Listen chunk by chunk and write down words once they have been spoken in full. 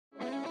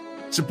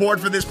Support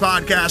for this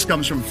podcast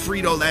comes from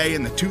Frito-Lay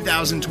and the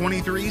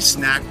 2023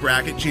 Snack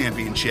Bracket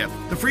Championship.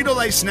 The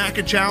Frito-Lay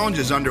Snack Challenge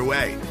is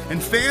underway,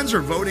 and fans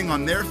are voting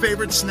on their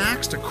favorite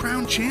snacks to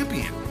crown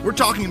champion. We're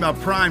talking about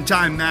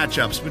prime-time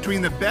matchups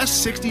between the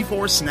best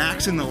 64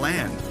 snacks in the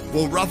land.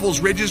 Will Ruffles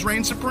Ridges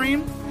reign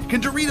supreme?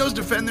 Can Doritos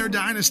defend their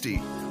dynasty?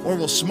 Or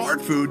will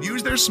Smart Food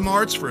use their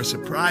smarts for a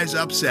surprise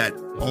upset?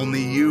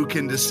 Only you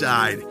can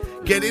decide.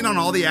 Get in on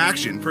all the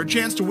action for a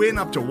chance to win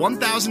up to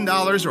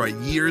 $1,000 or a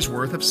year's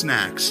worth of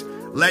snacks.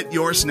 Let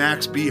your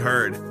snacks be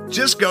heard.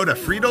 Just go to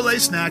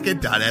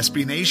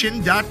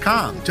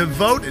fritolaysnacket.sbnation.com to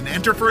vote and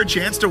enter for a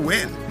chance to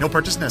win. No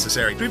purchase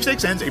necessary.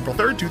 Sweepstakes ends April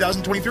 3rd,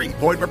 2023.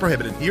 Void where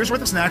prohibited. Year's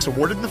worth of snacks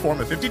awarded in the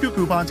form of 52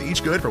 coupons,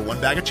 each good for one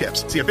bag of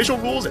chips. See official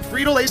rules at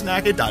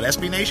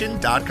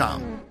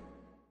fritolaysnacket.sbnation.com.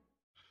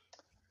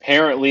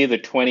 Apparently, the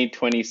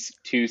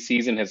 2022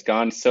 season has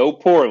gone so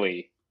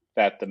poorly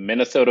that the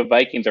Minnesota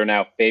Vikings are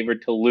now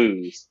favored to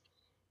lose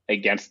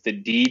against the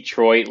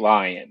Detroit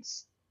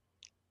Lions.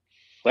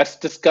 Let's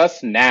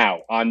discuss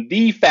now on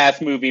the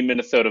fast-moving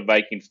Minnesota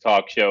Vikings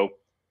talk show,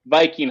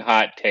 Viking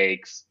Hot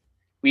Takes.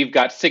 We've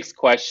got 6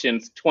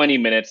 questions, 20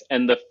 minutes,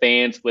 and the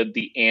fans with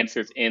the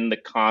answers in the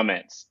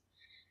comments.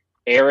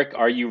 Eric,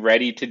 are you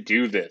ready to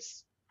do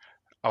this?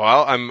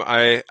 Well,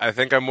 I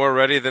think I'm more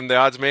ready than the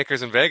odds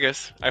makers in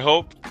Vegas. I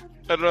hope.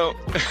 I don't know.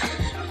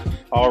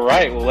 All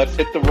right, well, let's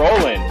hit the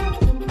roll-in.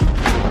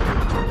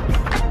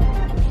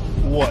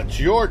 What's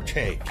your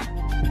take?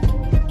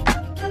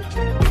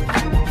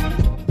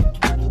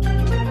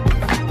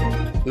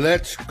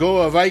 Let's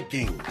go a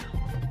Viking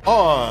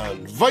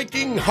on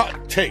Viking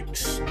Hot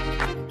Takes.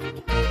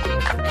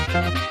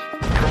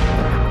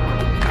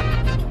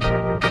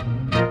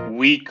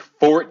 Week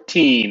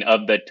 14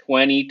 of the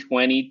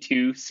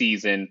 2022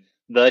 season,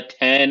 the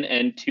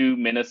 10-2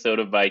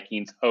 Minnesota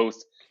Vikings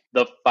host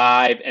the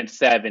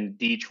 5-7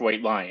 Detroit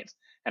Lions.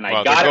 And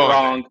I got it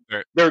wrong.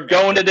 They're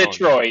going to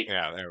Detroit.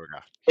 Yeah, there we go.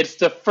 It's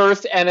the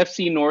first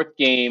NFC North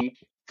game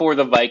for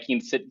the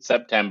Vikings in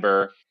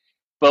September.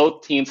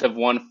 Both teams have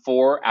won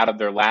 4 out of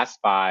their last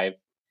 5.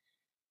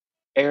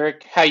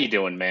 Eric, how you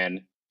doing,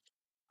 man?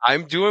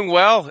 I'm doing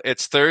well.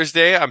 It's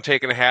Thursday. I'm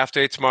taking a half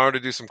day tomorrow to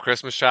do some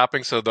Christmas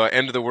shopping, so the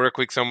end of the work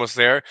week's almost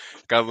there.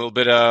 Got a little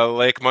bit of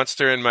Lake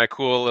Munster in my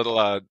cool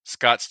little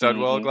Scott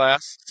Studwell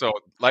glass. So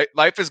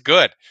life is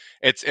good.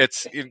 It's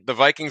the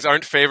Vikings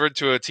aren't favored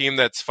to a team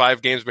that's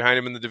 5 games behind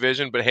them in the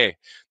division, but hey,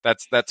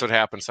 that's what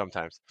happens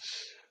sometimes.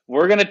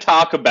 We're going to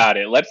talk about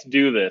it. Let's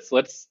do this.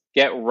 Let's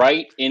get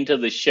right into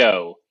the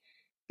show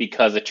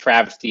because a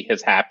travesty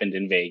has happened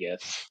in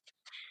Vegas.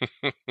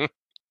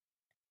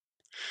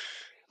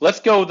 Let's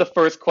go with the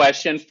first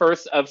question,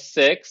 first of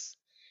 6.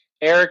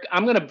 Eric,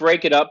 I'm going to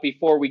break it up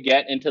before we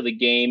get into the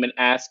game and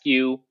ask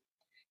you,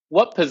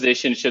 what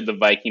position should the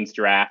Vikings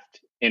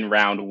draft in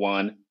round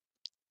 1?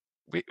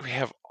 We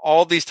have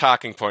all these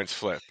talking points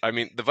flip. I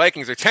mean, the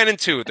Vikings are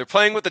 10-2. They're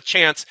playing with a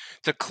chance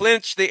to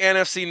clinch the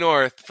NFC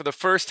North for the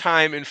first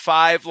time in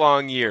 5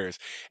 long years.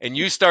 And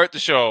you start the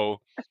show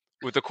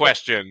with a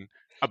question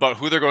about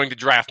who they're going to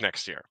draft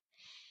next year.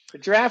 The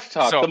draft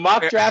talk. The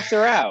mock drafts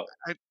are out.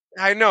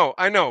 I know,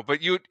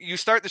 but you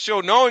start the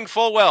show knowing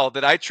full well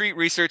that I treat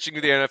researching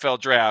the NFL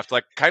draft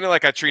kind of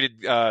like I treated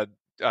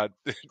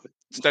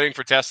studying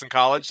for tests in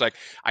college. Like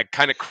I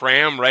kind of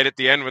cram right at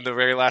the end with the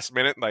very last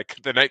minute, like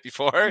the night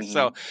before. Mm-hmm.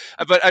 So,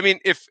 but I mean,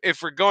 if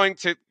we're going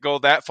to go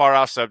that far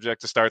off subject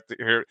to start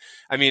here,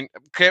 I mean,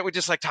 can't we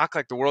just talk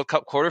like the World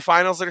Cup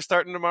quarterfinals that are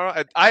starting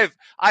tomorrow? I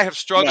have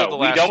struggled the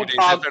last few days.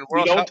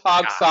 We don't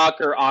talk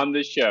soccer on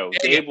the show.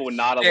 Dave will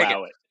not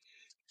allow it.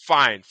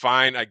 Fine.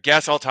 I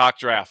guess I'll talk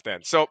draft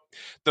then. So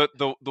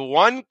the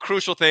one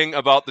crucial thing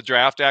about the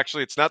draft,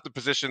 actually, it's not the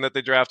position that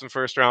they draft in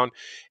first round.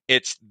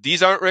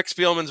 These aren't Rick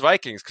Spielman's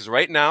Vikings, because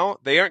right now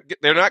they're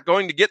not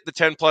going to get the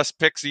 10 plus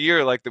picks a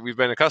year like that we've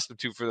been accustomed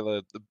to for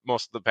the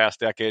most of the past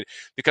decade.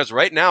 Because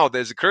right now,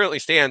 as it currently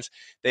stands,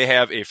 they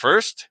have a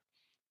first,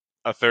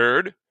 a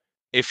third,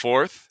 a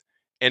fourth,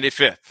 and a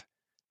fifth.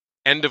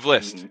 End of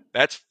list. Mm-hmm.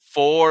 That's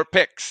 4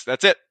 picks.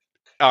 That's it.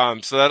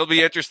 So that'll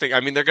be interesting. I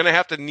mean, they're going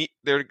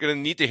to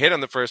need to hit on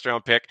the first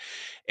round pick.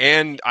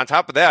 And on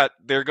top of that,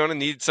 they're going to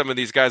need some of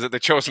these guys that they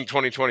chose in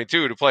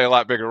 2022 to play a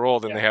lot bigger role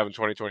than they have in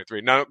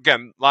 2023. Now,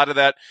 again, a lot of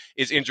that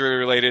is injury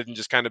related and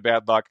just kind of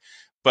bad luck.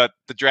 But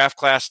the draft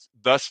class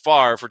thus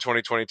far for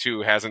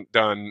 2022 hasn't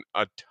done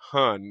a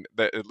ton,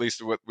 at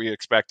least what we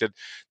expected.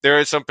 There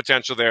is some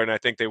potential there, and I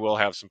think they will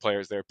have some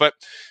players there. But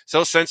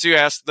so since you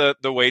asked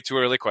the way too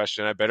early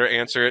question, I better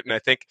answer it. And I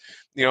think,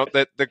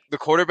 that the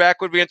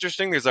quarterback would be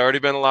interesting. There's already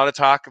been a lot of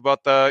talk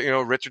about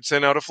the,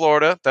 Richardson out of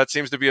Florida. That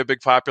seems to be a big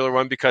popular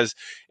one because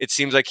it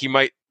seems like he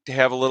might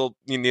have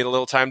you need a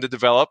little time to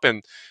develop.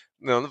 And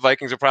the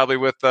Vikings are probably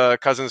with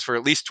Cousins for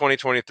at least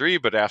 2023,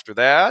 but after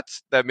that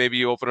maybe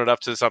you open it up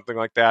to something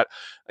like that.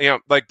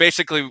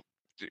 Basically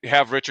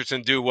have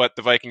Richardson do what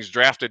the Vikings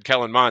drafted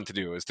Kellen Mond to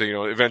do, is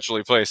to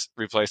eventually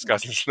replace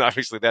Cousins. And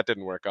obviously that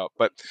didn't work out.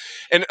 But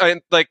and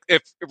like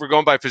if we're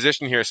going by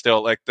position here,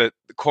 still like the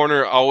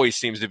corner always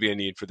seems to be a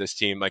need for this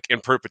team, like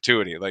in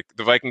perpetuity. Like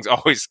the Vikings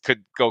always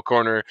could go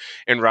corner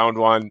in round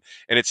one,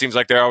 and it seems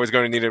like they're always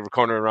going to need a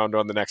corner in round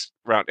one the next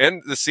round.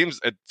 And this seems,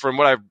 from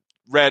what I've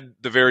read,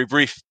 the very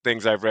brief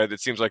things I've read,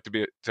 it seems like to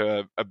be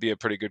a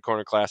pretty good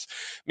corner class.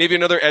 Maybe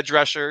another edge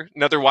rusher,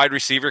 another wide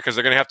receiver, because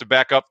they're going to have to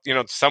back up,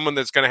 someone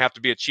that's going to have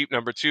to be a cheap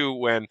number two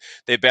when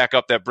they back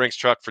up that Brinks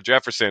truck for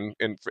Jefferson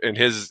in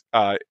his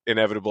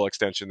inevitable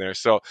extension there.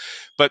 So,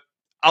 but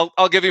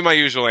I'll give you my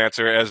usual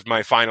answer as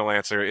my final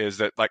answer is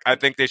that, like, I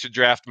think they should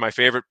draft my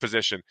favorite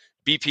position,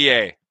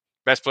 BPA,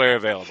 best player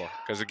available,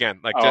 because again,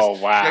 like, just Oh,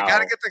 wow. you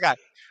gotta get the guy.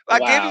 I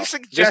gave you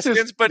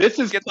suggestions, but this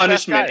is get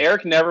punishment.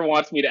 Eric never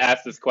wants me to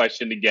ask this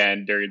question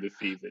again during the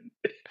season.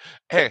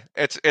 Hey,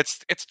 it's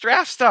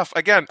draft stuff.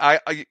 Again,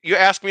 you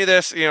ask me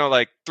this,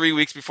 like 3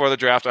 weeks before the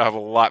draft, I'll have a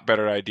lot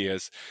better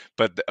ideas.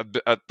 But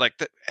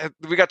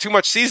we got too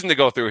much season to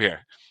go through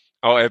here.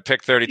 Oh, at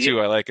pick 32,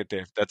 I like it,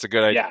 Dave. That's a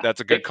good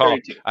That's a good call.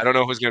 32. I don't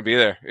know who's going to be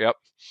there. Yep.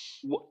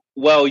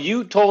 Well,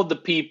 you told the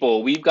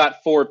people we've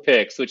got 4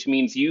 picks, which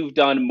means you've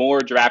done more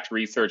draft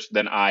research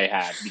than I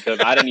had, because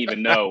I didn't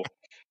even know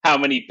how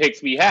many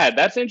picks we had.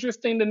 That's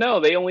interesting to know.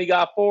 They only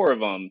got 4 of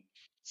them.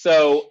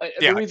 So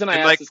the reason I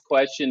asked this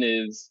question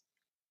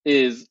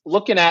is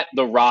looking at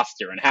the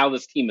roster and how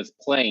this team is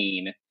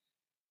playing.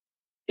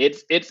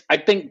 I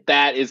think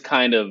that is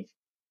kind of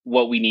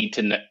what we need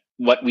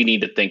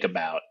to think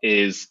about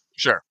is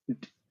sure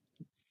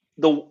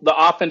the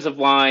offensive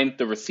line,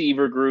 the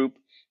receiver group,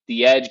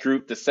 the edge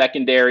group, the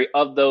secondary.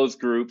 Of those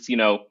groups,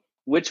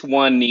 which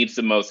one needs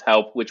the most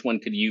help? Which one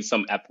could use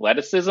some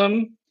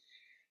athleticism?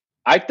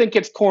 I think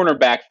it's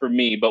cornerback for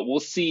me, but we'll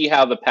see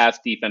how the pass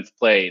defense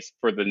plays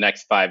for the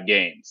next 5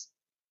 games.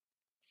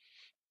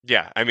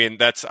 Yeah, I mean,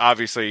 that's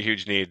obviously a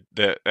huge need.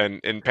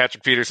 And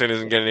Patrick Peterson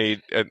isn't getting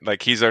any,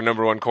 like, he's our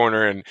number 1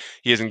 corner, and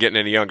he isn't getting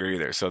any younger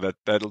either. So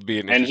that'll be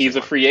an interesting And he's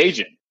a free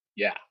agent.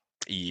 Yeah.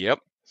 Yep.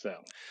 So.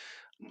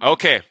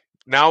 Okay.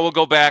 Now we'll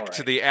go back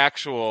to the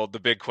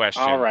big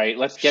question. All right,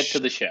 let's get to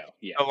the show.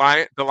 Yeah.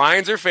 The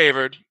Lions are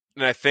favored,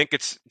 and I think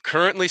it's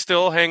currently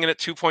still hanging at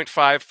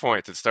 2.5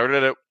 points. It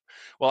started at,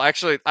 well,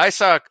 actually, I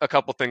saw a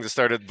couple things that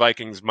started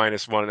Vikings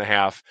minus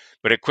 1.5,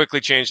 but it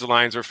quickly changed. The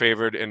Lions are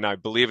favored, and I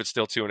believe it's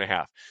still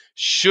 2.5.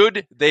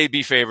 Should they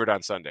be favored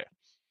on Sunday?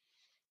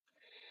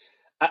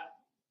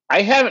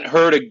 I haven't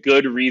heard a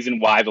good reason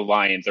why the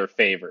Lions are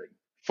favored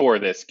for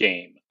this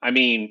game. I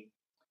mean,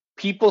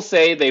 people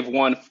say they've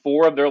won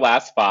 4 of their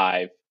last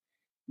 5.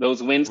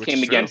 Those wins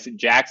came against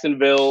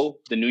Jacksonville,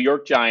 the New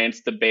York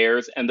Giants, the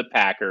Bears, and the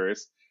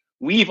Packers.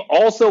 We've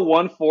also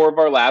won 4 of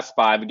our last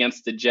 5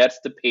 against the Jets,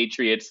 the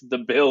Patriots, the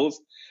Bills,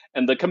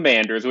 and the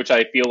Commanders, which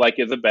I feel like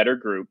is a better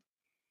group.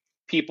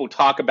 People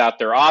talk about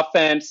their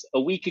offense.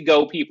 A week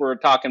ago, people were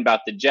talking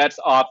about the Jets'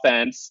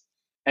 offense,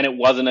 and it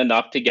wasn't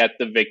enough to get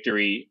the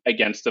victory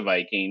against the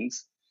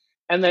Vikings.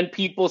 And then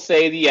people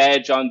say the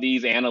edge on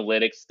these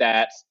analytics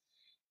stats.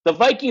 The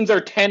Vikings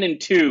are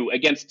 10-2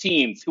 against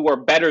teams who are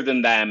better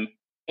than them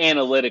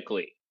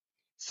analytically.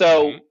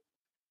 So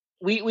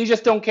we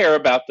just don't care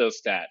about those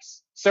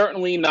stats.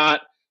 Certainly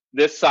not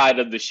this side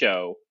of the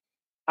show.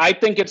 I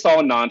think it's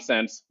all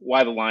nonsense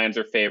why the Lions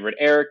are favored.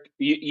 Eric,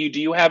 do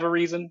you have a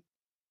reason?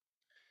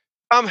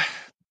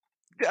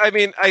 I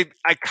mean, I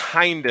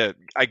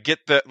get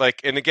that,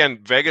 like, and again,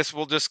 Vegas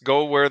will just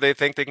go where they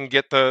think they can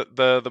get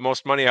the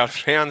most money out of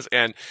fans,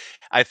 and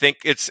I think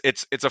it's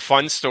a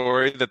fun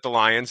story that the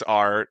Lions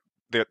are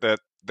that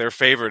they're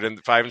favored in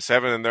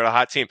 5-7 and they're a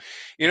hot team.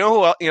 You know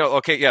who else,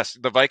 okay, yes,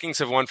 the Vikings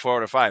have won 4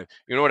 out of 5.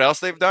 You know what else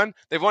they've done?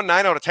 They've won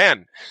 9 out of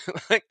 10.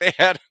 Like they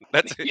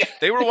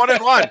were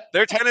 1-1.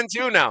 They're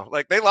 10-2 now.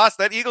 Like they lost,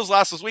 that Eagles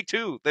loss was week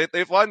 2.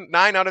 They've won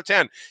 9 out of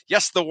 10.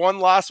 Yes, the one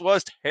loss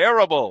was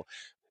terrible,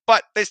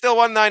 but they still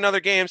won 9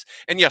 other games.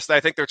 And yes, I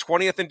think they're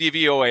 20th in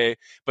DVOA,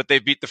 but they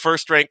beat the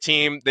first ranked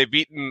team. They've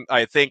beaten,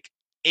 I think,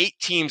 8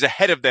 teams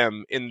ahead of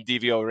them in the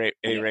DVOA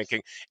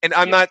ranking. And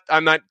I'm not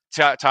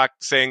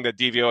saying that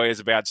DVOA is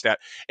a bad stat.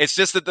 It's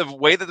just that the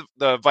way that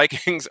the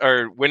Vikings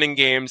are winning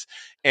games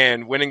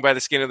and winning by the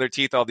skin of their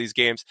teeth, all these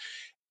games,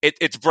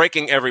 it's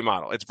breaking every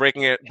model. It's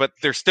breaking it, but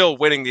they're still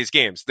winning these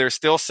games. They're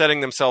still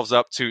setting themselves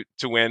up to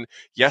win.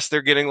 Yes,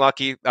 they're getting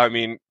lucky. I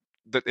mean,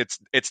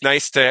 it's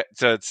nice to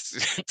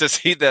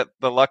see that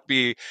the luck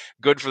be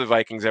good for the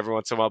Vikings every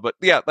once in a while, but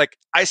yeah, like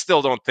I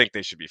still don't think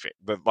they should be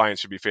the Lions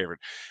should be favored.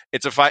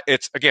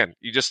 It's again,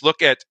 you just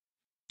look at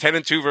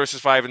 10-2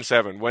 versus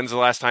 5-7. When's the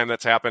last time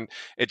that's happened?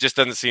 It just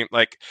doesn't seem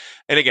like.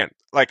 And again,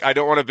 like I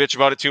don't want to bitch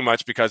about it too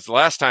much because the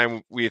last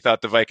time we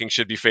thought the Vikings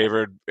should be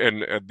favored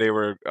and they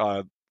were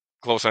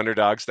close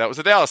underdogs, that was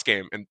the Dallas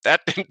game, and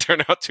that didn't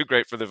turn out too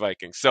great for the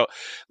Vikings. So,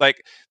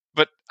 like,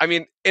 but I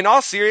mean, in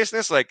all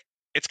seriousness, like,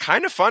 it's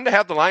kind of fun to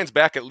have the Lions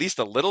back at least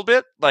a little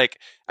bit. Like,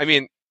 I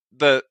mean,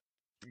 the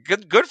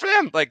good for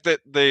them. Like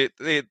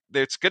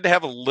it's good to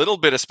have a little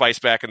bit of spice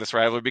back in this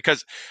rivalry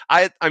because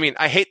I mean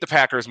I hate the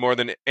Packers more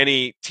than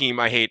any team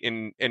I hate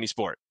in any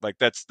sport. Like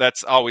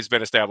that's always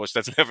been established.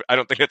 That's never I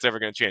don't think that's ever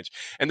going to change.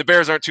 And the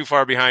Bears aren't too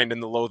far behind in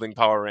the loathing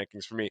power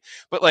rankings for me.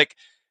 But like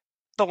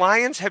the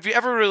Lions, have you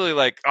ever really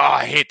like, oh,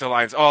 I hate the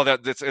Lions. Oh,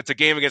 it's a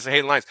game against the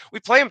hating Lions. We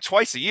play them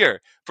twice a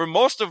year. For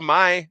most of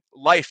my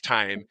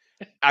lifetime,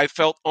 I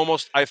felt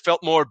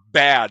more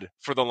bad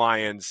for the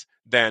Lions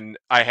than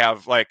I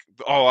have like,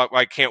 oh,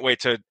 I can't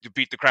wait to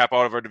beat the crap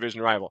out of our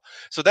division rival.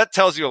 So that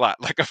tells you a lot,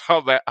 like of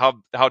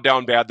how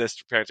down bad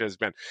this franchise has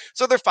been.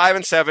 So they're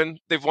 5-7.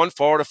 They've won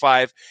 4 out of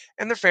 5,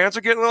 and their fans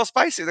are getting a little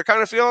spicy. They're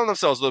kind of feeling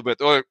themselves a little bit.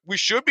 Oh, we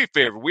should be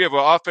favored. We have an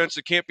offense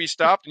that can't be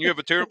stopped, and you have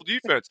a terrible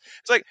defense.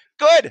 It's like,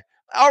 good.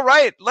 All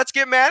right, let's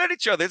get mad at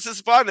each other. This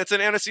is fun. It's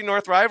an NFC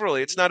North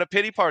rivalry. It's not a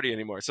pity party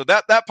anymore. So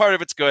that part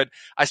of it's good.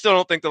 I still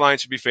don't think the Lions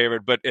should be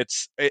favored, but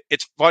it's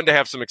fun to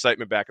have some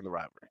excitement back in the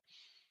rivalry.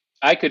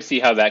 I could see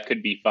how that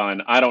could be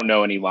fun. I don't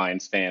know any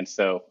Lions fans,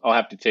 so I'll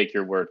have to take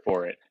your word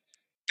for it.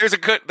 There's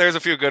a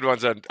few good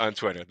ones on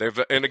Twitter.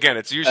 And again,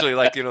 it's usually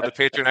like, the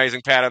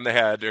patronizing pat on the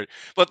head,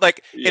 but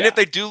like, yeah. And if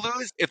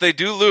they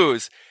do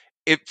lose,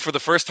 it for the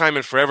first time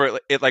in forever,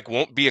 it like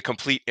won't be a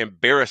complete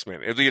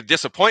embarrassment. It'll be a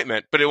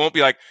disappointment, but it won't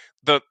be like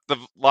the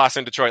loss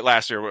in Detroit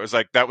last year, where it was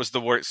like that was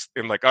the worst.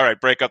 And like, all right,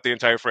 break up the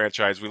entire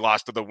franchise. We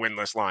lost to the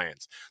winless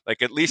Lions.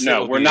 Like at least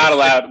no, we're not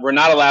allowed. We're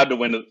not allowed to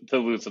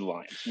lose to the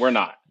Lions. We're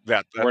not.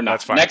 We're not.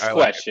 That's fine. Next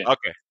question. Like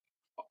okay.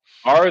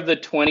 Are the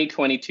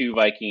 2022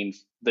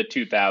 Vikings the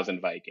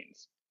 2000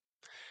 Vikings?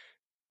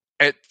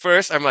 At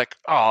first, I'm like,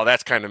 oh,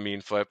 that's kind of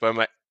mean, Flip. But I'm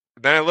like,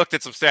 then I looked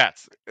at some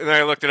stats, and then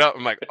I looked it up.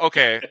 I'm like,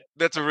 okay,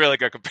 that's a really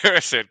good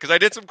comparison because I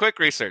did some quick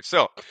research.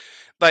 So,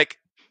 like,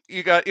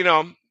 you got, you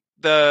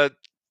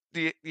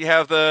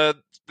have the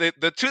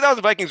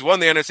 2000 Vikings won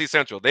the NFC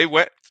Central. They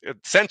went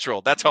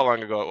Central. That's how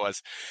long ago it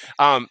was.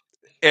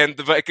 And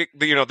the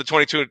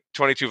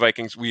 2022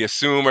 Vikings, we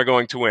assume are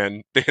going to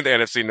win the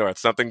NFC North.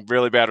 Something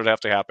really bad would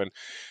have to happen.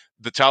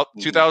 The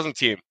 2000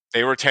 team,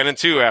 they were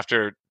 10-2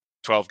 after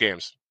 12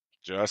 games,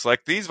 just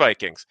like these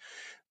Vikings.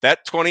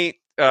 That 2000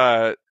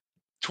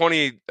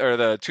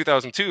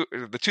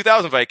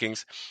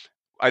 Vikings,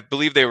 I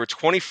believe they were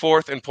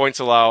 24th in points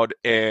allowed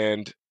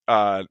and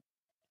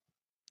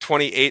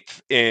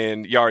 28th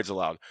in yards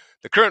allowed.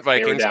 The current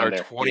Vikings are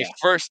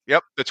 21st. Yeah.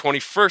 Yep, the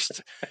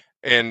 21st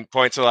in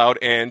points allowed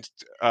and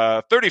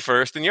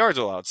 31st in yards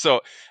allowed.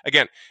 So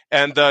again,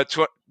 and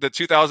the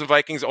 2000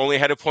 Vikings only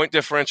had a point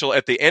differential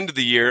at the end of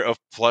the year of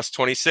plus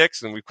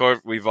 26, and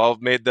we've all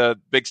made the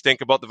big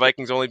stink about the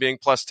Vikings only being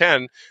plus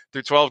 10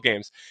 through 12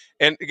 games.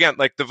 And again,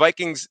 like the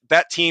Vikings,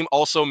 that team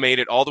also made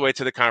it all the way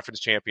to the conference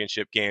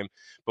championship game,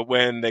 but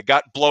when they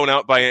got blown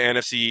out by an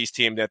NFC East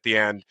team at the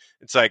end,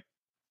 it's like,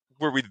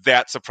 were we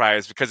that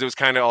surprised? Because it was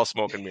kind of all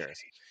smoke and mirrors.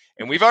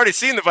 And we've already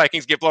seen the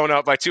Vikings get blown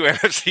out by 2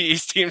 NFC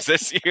East teams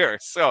this year.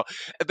 So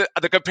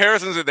the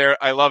comparisons are there.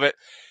 I love it.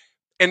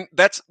 And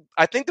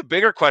I think the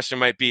bigger question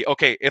might be,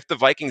 okay, if the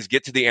Vikings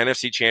get to the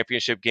NFC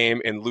Championship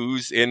game and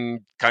lose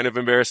in kind of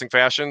embarrassing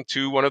fashion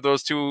to one of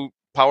those 2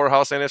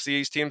 powerhouse NFC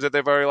East teams that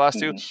they've already lost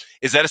to,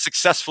 is that a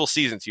successful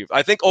season to you?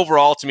 I think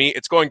overall, to me,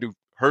 it's going to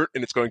hurt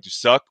and it's going to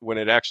suck when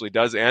it actually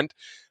does end.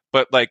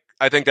 But like,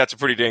 I think that's a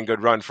pretty dang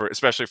good run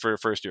especially for a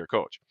first-year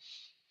coach.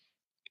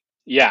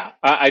 Yeah,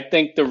 I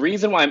think the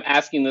reason why I'm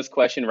asking this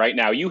question right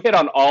now, you hit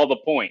on all the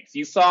points.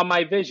 You saw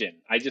my vision.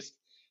 I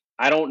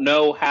don't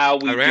know how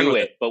we do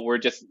it, but we're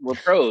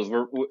pros.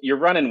 You're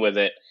running with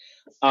it.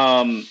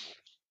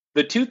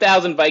 The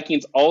 2000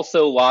 Vikings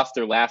also lost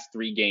their last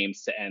 3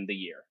 games to end the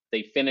year.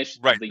 They finished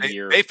the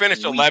year. They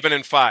finished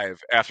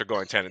 11-5 after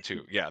going 10-2.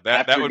 Yeah,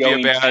 that would be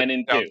a bad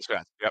 10-2.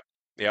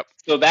 Yep.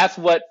 So that's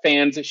what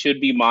fans should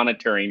be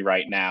monitoring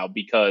right now,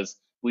 because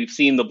we've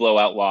seen the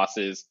blowout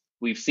losses.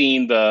 We've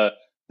seen the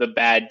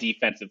bad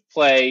defensive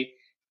play,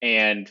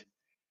 and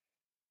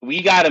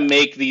we got to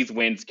make these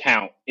wins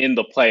count in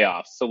the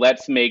playoffs. So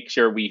let's make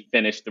sure we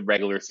finish the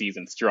regular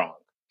season strong.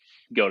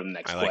 Go to the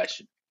next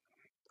question.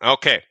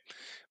 Okay.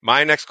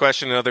 My next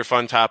question, another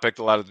fun topic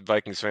a lot of the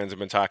Vikings fans have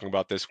been talking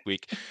about this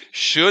week.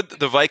 Should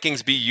the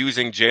Vikings be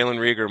using Jalen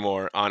Reagor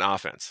more on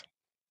offense?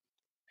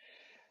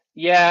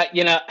 Yeah,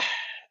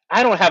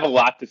 I don't have a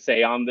lot to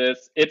say on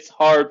this. It's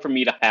hard for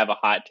me to have a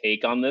hot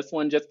take on this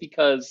one just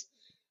because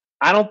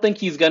I don't think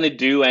he's going to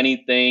do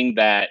anything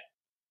that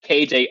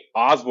KJ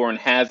Osborne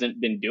hasn't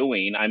been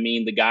doing. I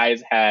mean, the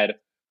guy's had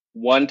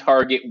 1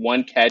 target,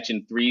 1 catch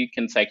in 3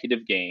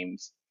 consecutive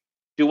games.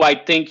 Do I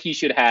think he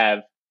should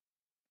have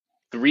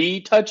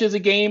 3 touches a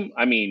game?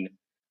 I mean,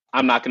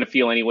 I'm not going to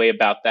feel any way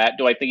about that.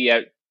 Do I think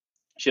he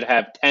should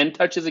have 10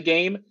 touches a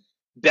game?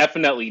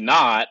 Definitely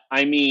not.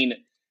 I mean,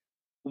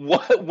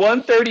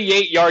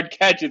 138-yard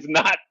catch is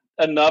not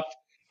enough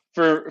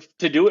to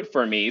do it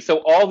for me.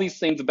 So all these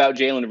things about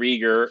Jalen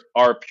Reagor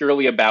are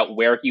purely about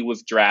where he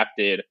was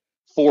drafted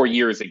 4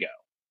 years ago.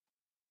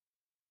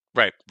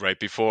 Right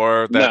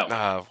before that.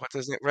 No. What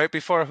is it? Right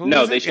before who?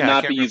 No, they should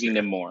not be using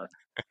him more.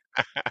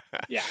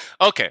 Yeah.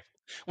 Okay.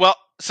 Well,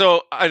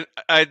 so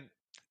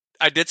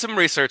I did some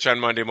research on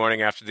Monday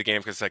morning after the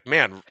game because it's like,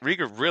 man,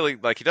 Reagor really,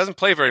 like, he doesn't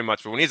play very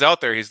much, but when he's out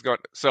there, he's going.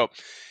 So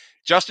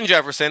Justin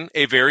Jefferson,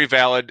 a very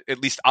valid, at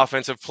least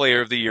offensive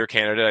player of the year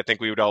candidate, I think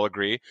we would all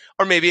agree,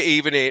 or maybe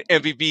even a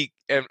MVP,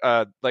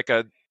 like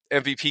a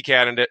MVP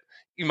candidate,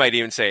 you might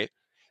even say.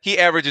 He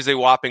averages a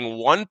whopping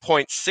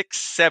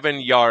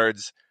 1.67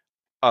 yards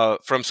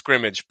from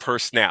scrimmage per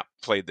snap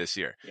played this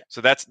year. Yeah.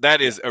 So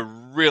that is a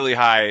really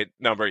high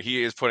number.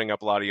 He is putting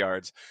up a lot of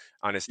yards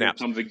on his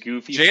snaps. Here comes a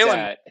goofy Jalen.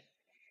 stat.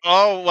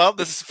 Oh, well,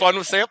 this is fun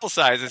with sample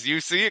sizes.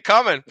 You see it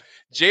coming.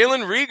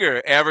 Jalen Reagor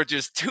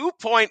averages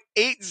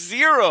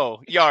 2.80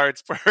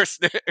 yards per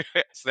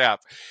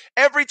snap.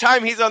 Every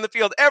time he's on the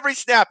field, every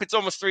snap, it's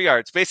almost 3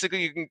 yards.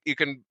 Basically, you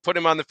can put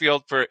him on the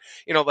field for,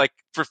 like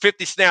for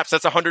 50 snaps,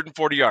 that's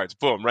 140 yards.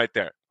 Boom, right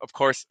there. Of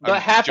course.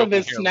 But half of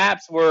his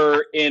snaps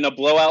were in a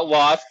blowout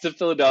loss to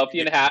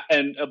Philadelphia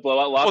and a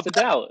blowout loss to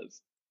Dallas.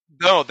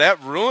 No,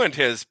 that ruined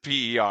his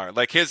PER.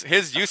 Like his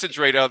usage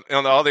rate on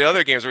all the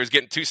other games where he's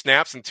getting 2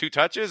 snaps and 2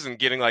 touches and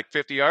getting like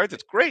 50 yards,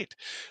 it's great.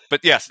 But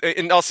yes,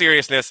 in all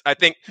seriousness, I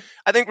think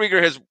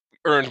Reagor has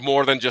earned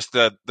more than just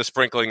the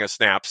sprinkling of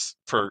snaps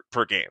per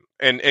game.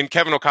 And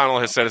Kevin O'Connell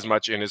has said as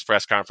much in his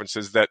press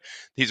conferences that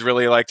he's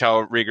really liked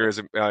how Reagor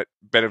has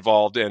been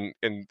involved and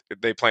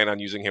they plan on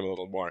using him a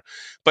little more.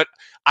 But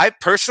I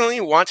personally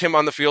want him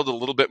on the field a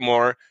little bit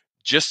more,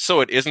 just so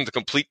it isn't a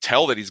complete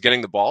tell that he's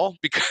getting the ball,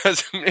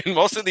 because in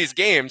most of these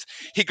games,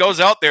 he goes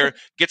out there,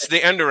 gets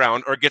the end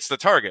around or gets the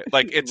target.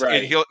 Like it's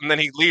right. and then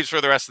he leaves for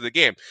the rest of the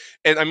game.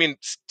 And I mean,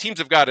 teams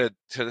have got to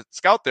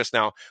scout this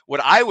now. What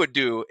I would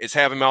do is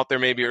have him out there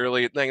maybe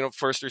early,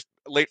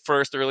 late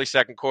first, early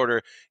second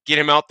quarter, get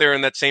him out there in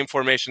that same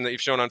formation that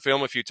you've shown on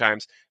film a few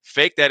times,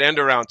 fake that end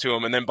around to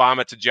him, and then bomb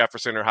it to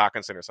Jefferson or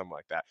Hawkinson or something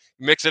like that.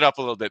 Mix it up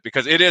a little bit,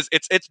 because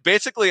it's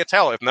basically a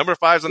tell. If number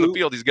 5's on the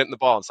field, he's getting the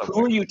ball.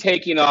 Who are you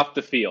taking off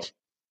the field?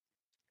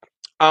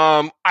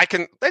 They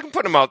can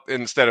put him out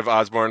instead of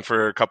Osborne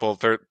for a couple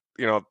of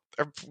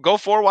go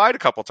 4 wide a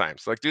couple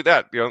times. Like do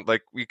that.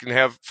 Like we can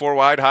have 4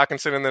 wide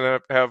Hawkinson and then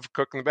have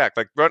Cook in the back.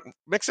 Like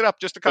mix it up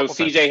just a couple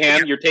times. So CJ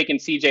Ham, you're taking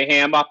CJ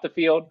Ham off the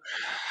field?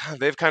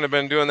 They've kind of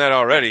been doing that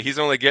already. He's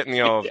only getting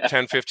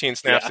 10, 15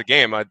 snaps a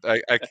game.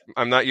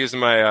 I'm not using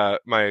my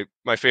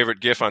my favorite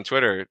GIF on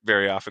Twitter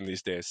very often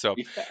these days. So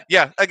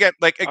again,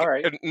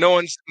 right.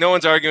 no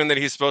one's arguing that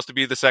he's supposed to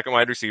be the second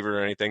wide receiver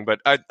or anything, but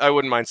I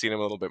wouldn't mind seeing him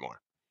a little bit more.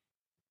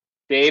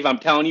 Dave, I'm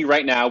telling you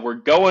right now, we're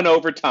going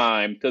over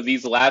time because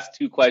these last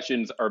 2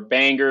 questions are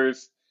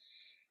bangers.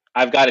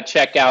 I've got to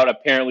check out,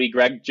 apparently,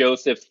 Greg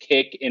Joseph's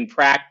kick in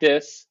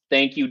practice.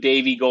 Thank you,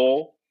 Davey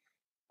Goal.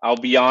 I'll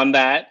be on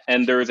that.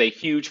 And there's a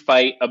huge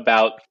fight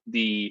about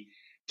the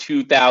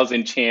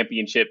 2000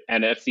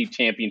 NFC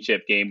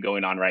championship game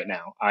going on right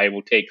now. I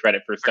will take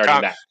credit for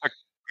starting that.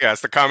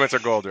 Yes, the comments are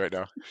gold right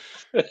now.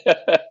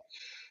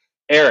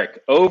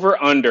 Eric,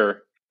 over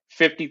under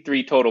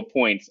 53 total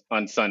points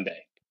on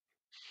Sunday.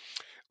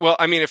 Well,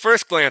 I mean, at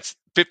first glance,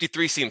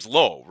 53 seems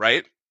low,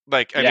 right?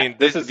 Like, I mean,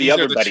 this is the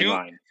other betting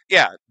line.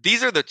 Yeah,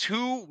 these are the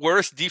 2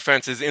 worst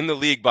defenses in the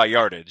league by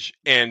yardage,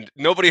 and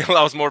nobody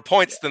allows more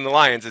points than the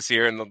Lions this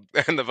year, and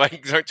the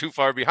Vikings aren't too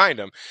far behind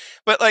them.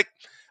 But like,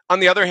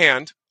 on the other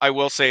hand, I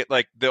will say,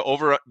 like, the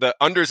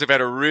unders have had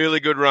a really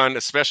good run,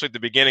 especially at the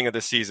beginning of the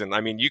season.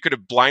 I mean, you could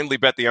have blindly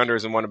bet the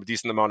unders and won a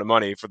decent amount of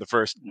money for the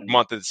first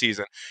month of the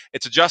season.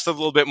 It's adjusted a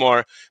little bit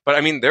more, but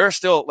I mean, there are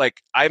still,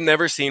 like, I've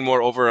never seen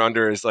more over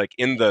unders like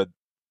in the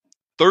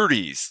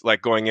 30s,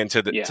 like going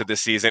into to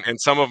this season,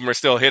 and some of them are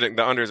still hitting.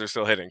 The unders are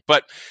still hitting,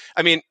 but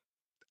I mean,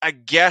 I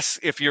guess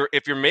if you're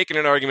making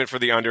an argument for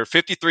the under,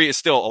 53 is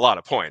still a lot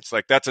of points.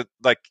 Like that's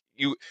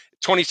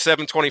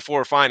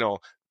 27-24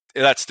 final.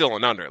 That's still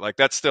an under. Like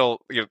that's still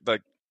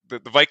like the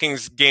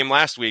Vikings game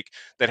last week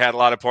that had a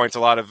lot of points, a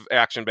lot of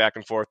action back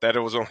and forth. That it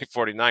was only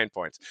 49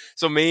 points.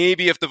 So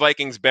maybe if the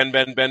Vikings bend,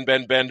 but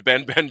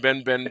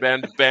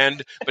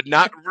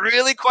not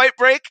really quite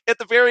break at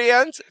the very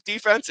end,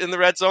 defense in the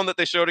red zone that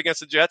they showed against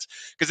the Jets.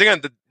 Because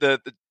again, the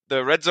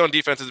red zone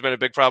defense has been a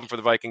big problem for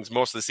the Vikings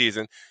most of the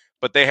season,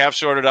 but they have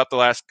shorted up the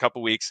last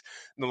couple weeks.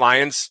 The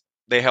Lions,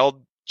 they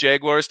held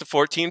Jaguars to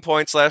 14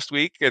 points last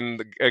week,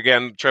 and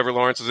again, Trevor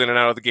Lawrence was in and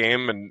out of the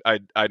game, and I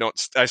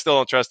still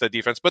don't trust that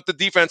defense. But their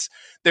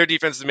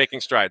defense is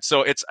making strides,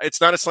 so it's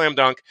not a slam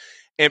dunk.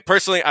 And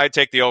personally, I'd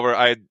take the over.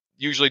 I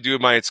usually do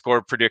my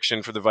score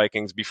prediction for the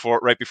Vikings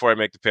right before I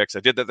make the picks.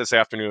 I did that this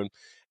afternoon,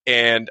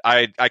 and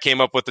I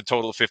came up with the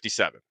total of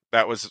 57.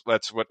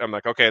 That's what I'm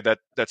like. Okay,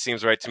 that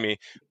seems right to me.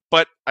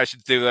 But I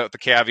should do that with the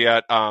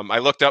caveat. I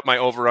looked up my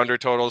over-under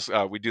totals.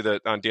 We do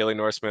that on Daily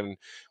Norseman.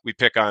 We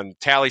pick on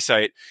Tally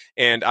Site,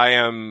 and I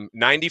am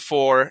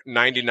 94,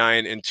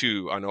 99, and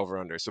 2 on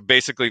over-under. So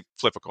basically,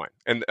 flip a coin.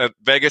 And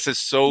Vegas is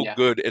so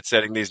good at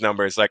setting these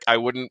numbers. Like, I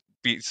wouldn't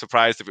be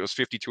surprised if it was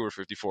 52 or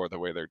 54 the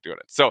way they're doing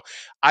it. So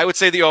I would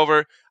say the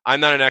over. I'm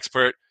not an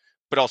expert,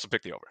 but also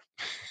pick the over.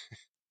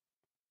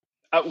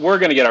 We're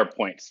going to get our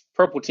points.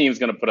 Purple team's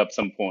going to put up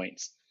some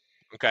points.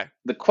 Okay.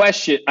 The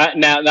question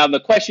now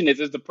the question is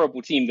the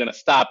purple team going to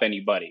stop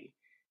anybody?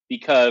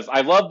 Because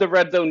I love the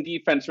red zone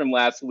defense from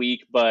last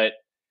week, but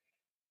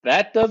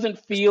That doesn't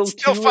feel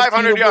Still too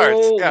 500 yards.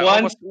 repeatable. Yeah, One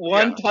almost.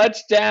 one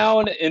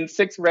touchdown in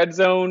 6 red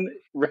zone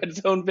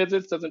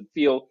visits doesn't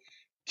feel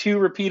too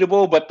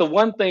repeatable. But the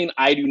one thing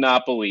I do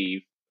not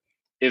believe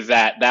is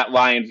that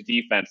Lions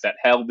defense that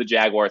held the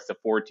Jaguars to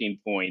 14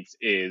 points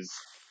is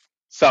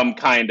some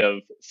kind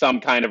of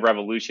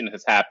revolution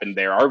has happened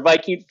there. Our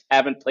Vikings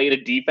haven't played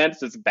a defense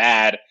this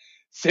bad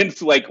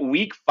since like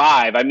week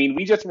 5. I mean,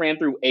 we just ran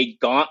through a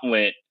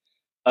gauntlet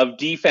of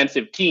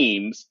defensive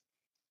teams.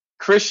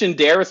 Christian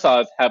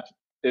Darrisaw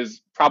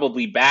is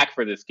probably back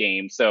for this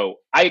game, so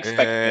I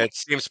expect It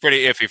points. seems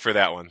pretty iffy for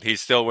that one. He's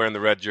still wearing the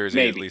red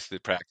jersey, at Maybe, least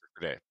at practice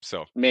today.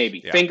 So,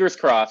 maybe. yeah. Fingers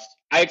crossed.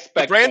 I But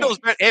expect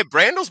points.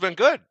 Brandle's been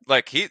good.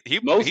 Like he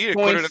Most acquitted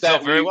points himself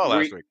that very well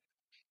last week.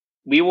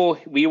 we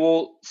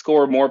will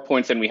score more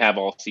points than we have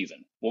all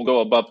season. We'll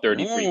go above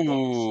 33 points.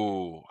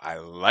 Ooh, I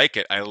like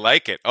it. I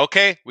like it.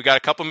 Okay, we got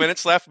a couple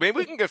minutes left. Maybe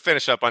we can get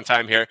finish up on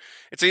time here.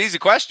 It's an easy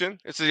question.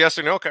 It's a yes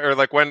or no, or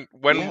like when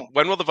Yeah.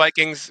 will the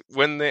Vikings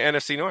win the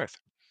NFC North?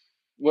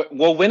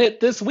 We'll win it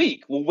this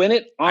week. We'll win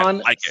it I on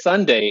like it.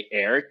 Sunday,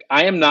 Eric.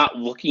 I am not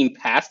looking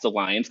past the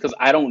Lions because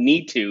I don't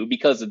need to,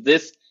 because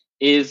this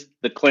is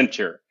the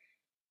clincher.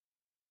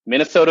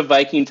 Minnesota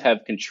Vikings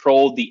have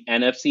controlled the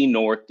NFC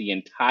North the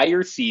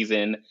entire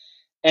season,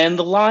 and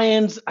the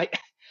Lions,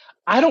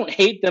 I don't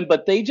hate them,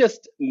 but they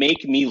just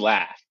make me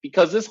laugh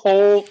because this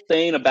whole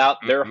thing about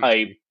their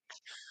hype,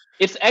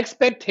 it's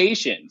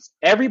expectations.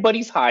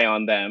 Everybody's high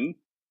on them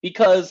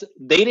because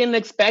they didn't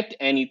expect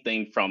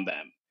anything from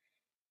them.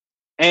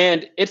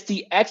 And it's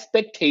the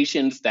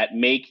expectations that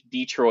make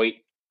Detroit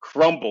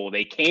crumble.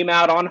 They came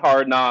out on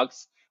Hard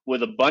Knocks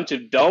with a bunch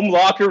of dumb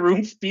locker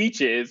room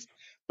speeches,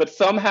 but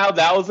somehow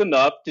that was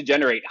enough to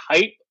generate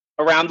hype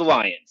around the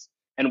Lions.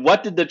 And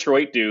what did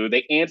Detroit do?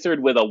 They answered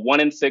with a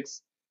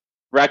 1-6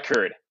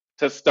 record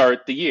to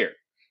start the year.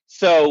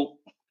 So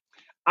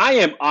I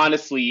am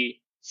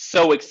honestly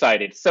so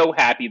excited, so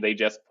happy they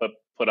just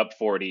put up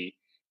 40.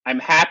 I'm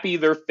happy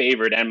they're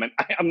favored, and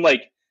I'm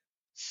like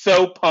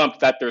so pumped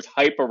that there's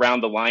hype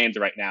around the Lions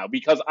right now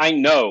because I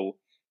know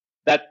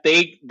that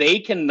they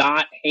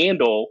cannot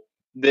handle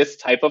this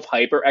type of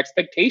hyper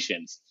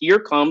expectations. Here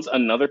comes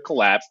another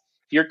collapse.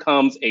 Here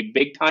comes a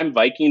big time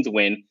Vikings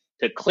win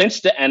to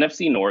clinch the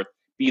NFC North,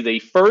 be the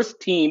first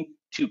team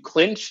to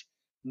clinch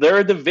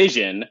their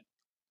division,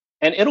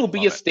 and it'll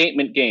be a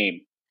statement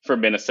game for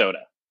Minnesota.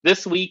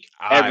 This week,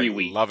 I every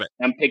week, love it.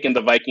 I'm picking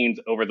the Vikings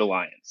over the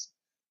Lions.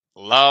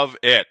 Love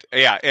it.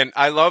 Yeah, and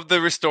I love the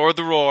restore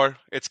the roar.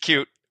 It's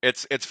cute.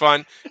 It's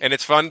fun, and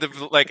it's fun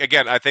to like.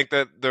 Again, I think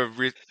that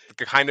the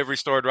kind of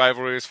restored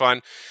rivalry is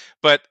fun,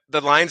 but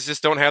the Lions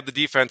just don't have the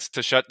defense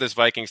to shut this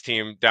Vikings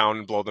team down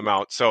and blow them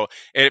out. So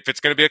if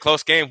it's going to be a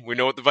close game, we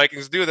know what the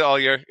Vikings do all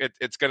year.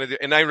 It's going to do,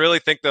 and I really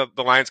think the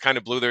Lions kind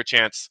of blew their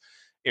chance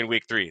in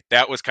week 3.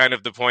 That was kind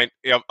of the point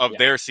of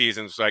their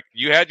seasons. Like,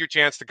 you had your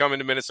chance to come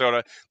into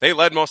Minnesota. They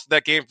led most of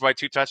that game by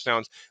 2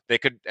 touchdowns. They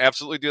could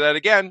absolutely do that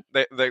again.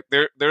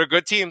 They're a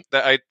good team.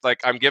 That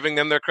I'm giving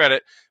them their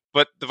credit,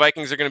 but the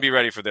Vikings are going to be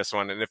ready for this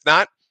one. And if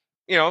not,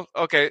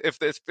 okay, if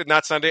it's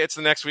not Sunday, it's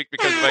the next week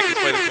because the Vikings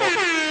play the Colts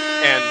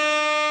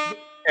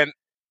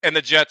and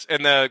the Jets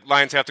and the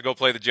Lions have to go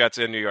play the Jets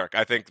in New York.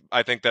 I think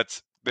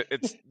it's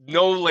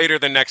no later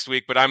than next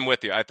week, but I'm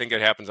with you. I think it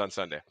happens on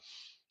Sunday.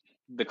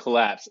 The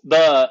collapse.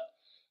 The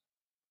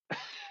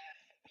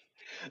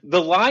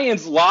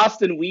Lions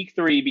lost in week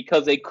 3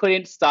 because they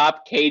couldn't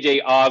stop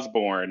KJ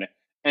Osborne.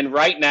 And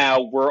right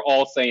now, we're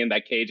all saying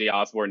that KJ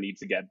Osborne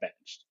needs to get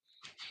benched.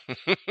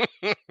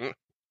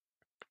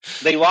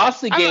 They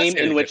lost the game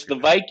in which the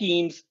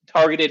Vikings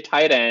targeted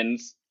tight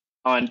ends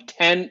on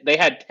 10. They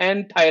had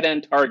 10 tight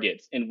end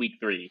targets in week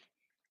 3.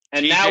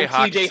 And now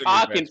TJ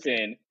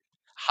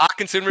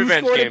Hawkinson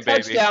revenge who scored game,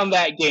 a touchdown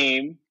that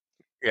game,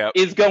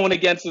 is going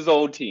against his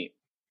old team.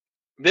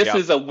 This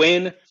is a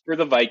win for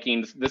the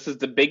Vikings. This is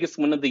the biggest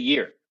win of the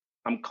year.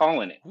 I'm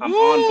calling it. I'm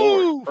on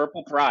board.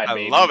 Purple pride,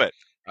 baby. I love it.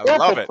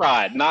 Purple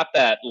pride, not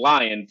that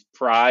Lions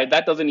pride.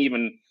 That doesn't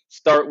even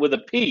start with a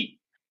P.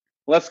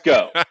 Let's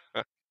go.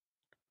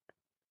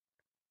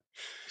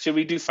 Should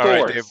we do scores?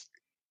 All right, Dave.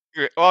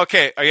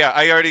 Okay, yeah,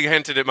 I already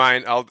hinted at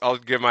mine. I'll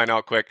give mine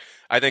out quick.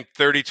 I think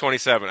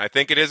 30-27. I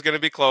think it is going to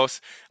be close.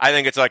 I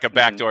think it's like a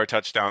backdoor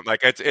touchdown.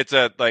 Like I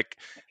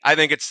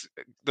think it's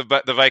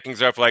the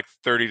Vikings are up like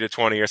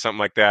 30-20 or something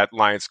like that.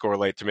 Lions score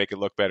late to make it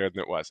look better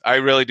than it was. I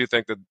really do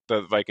think that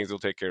the Vikings will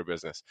take care of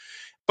business.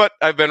 But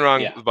I've been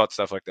wrong about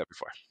stuff like that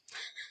before.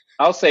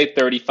 I'll say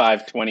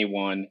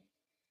 35-21.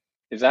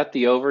 Is that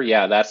the over?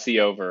 Yeah, that's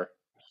the over.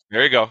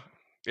 There you go.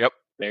 Yep.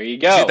 There you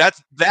go. See,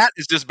 that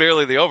is just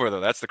barely the over,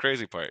 though. That's the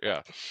crazy part.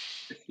 Yeah.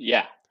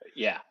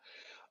 Yeah.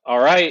 All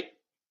right,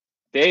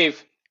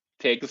 Dave,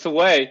 take us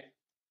away.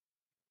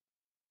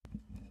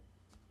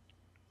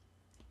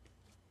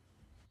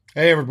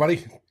 Hey,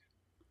 everybody.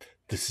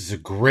 This is a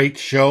great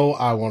show.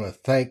 I want to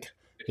thank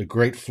the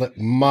great Flip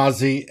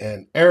Mozzie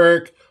and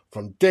Eric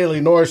from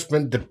Daily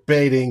Norseman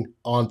debating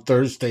on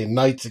Thursday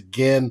nights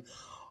again.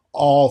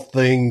 All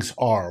things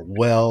are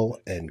well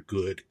and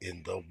good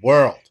in the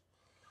world.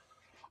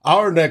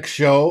 Our next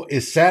show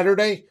is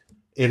Saturday.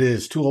 It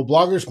is Two Old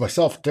Bloggers,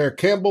 myself, Derek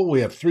Campbell.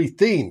 We have 3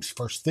 themes.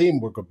 First theme,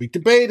 we're going to be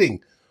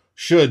debating,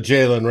 should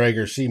Jalen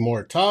Reagor see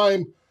more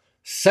time?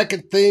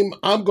 Second theme,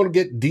 I'm going to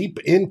get deep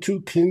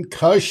into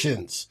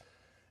concussions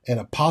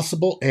and a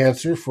possible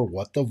answer for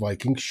what the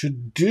Vikings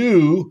should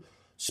do,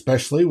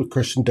 especially with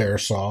Christian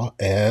Darrisaw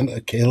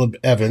and Caleb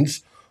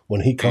Evans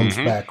when he comes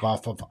back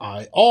off of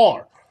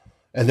IR.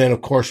 And then,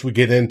 of course, we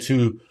get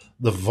into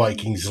the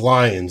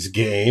Vikings-Lions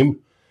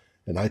game.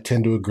 And I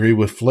tend to agree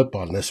with Flip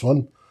on this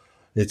one.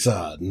 It's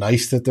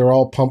nice that they're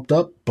all pumped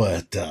up,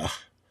 but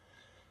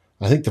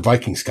I think the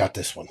Vikings got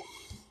this one.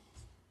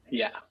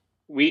 Yeah,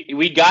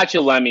 we got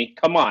you, Lemmy.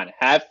 Come on,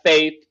 have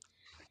faith.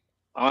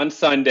 On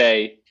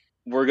Sunday,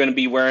 we're going to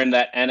be wearing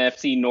that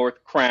NFC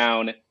North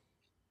crown.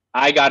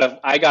 I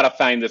gotta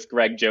find this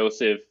Greg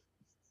Joseph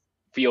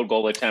field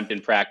goal attempt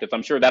in practice.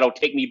 I'm sure that'll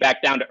take me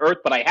back down to earth,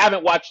 but I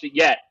haven't watched it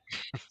yet.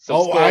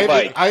 So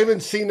I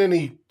haven't seen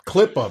any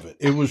clip of it.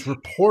 It was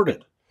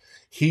reported.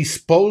 He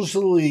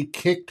supposedly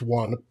kicked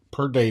one,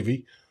 per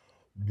Davey,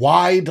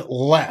 wide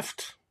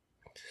left.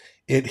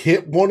 It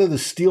hit one of the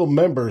steel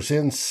members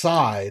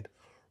inside,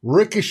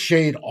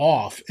 ricocheted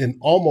off, and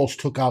almost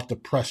took out the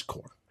press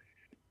corps.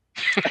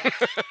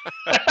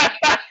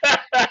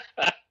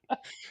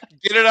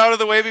 Get it out of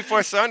the way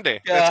before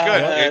Sunday.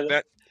 That's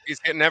good.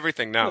 He's getting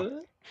everything now.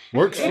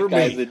 Works for me.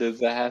 That guy's a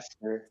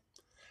disaster.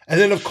 And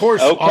then, of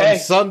course, on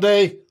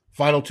Sunday,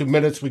 final 2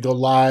 minutes, we go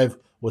live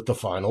with the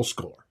final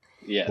score.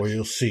 Yes. Where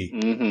you'll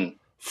see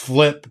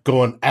Flip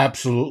going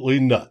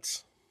absolutely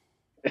nuts.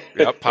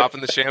 Yep,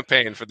 popping the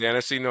champagne for the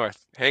NFC North.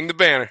 Hang the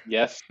banner.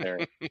 Yes,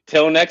 sir.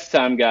 Till next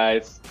time,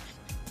 guys.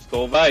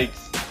 Skol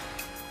Vikes.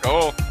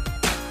 Go.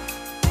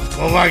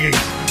 Skol Vikings.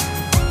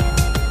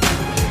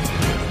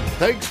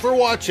 Thanks for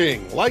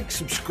watching. Like,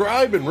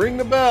 subscribe, and ring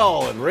the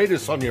bell, and rate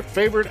us on your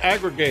favorite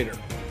aggregator.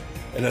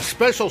 And a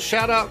special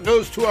shout-out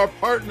goes to our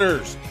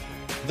partners,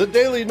 the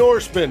Daily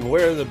Norseman,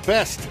 where the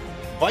best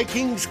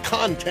Vikings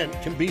content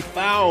can be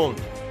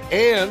found,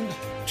 and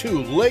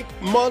to Lake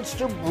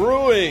Monster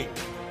Brewing,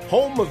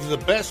 home of the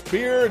best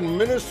beer in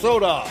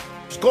Minnesota.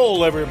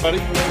 Skol, everybody.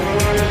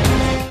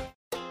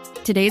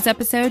 Today's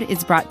episode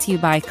is brought to you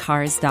by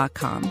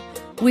Cars.com.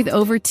 With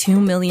over 2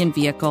 million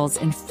vehicles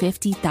and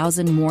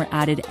 50,000 more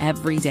added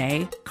every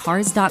day,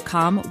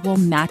 Cars.com will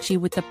match you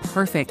with the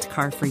perfect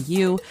car for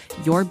you,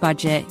 your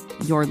budget,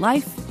 your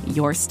life,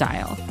 your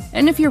style.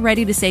 And if you're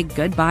ready to say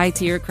goodbye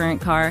to your current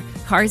car,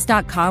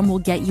 Cars.com will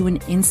get you an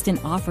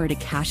instant offer to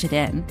cash it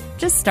in.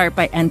 Just start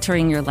by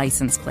entering your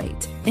license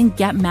plate and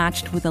get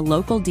matched with a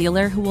local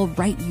dealer who will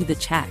write you the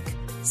check.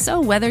 So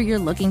whether you're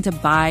looking to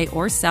buy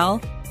or sell,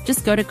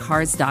 just go to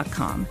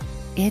Cars.com.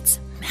 It's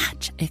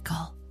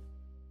magical.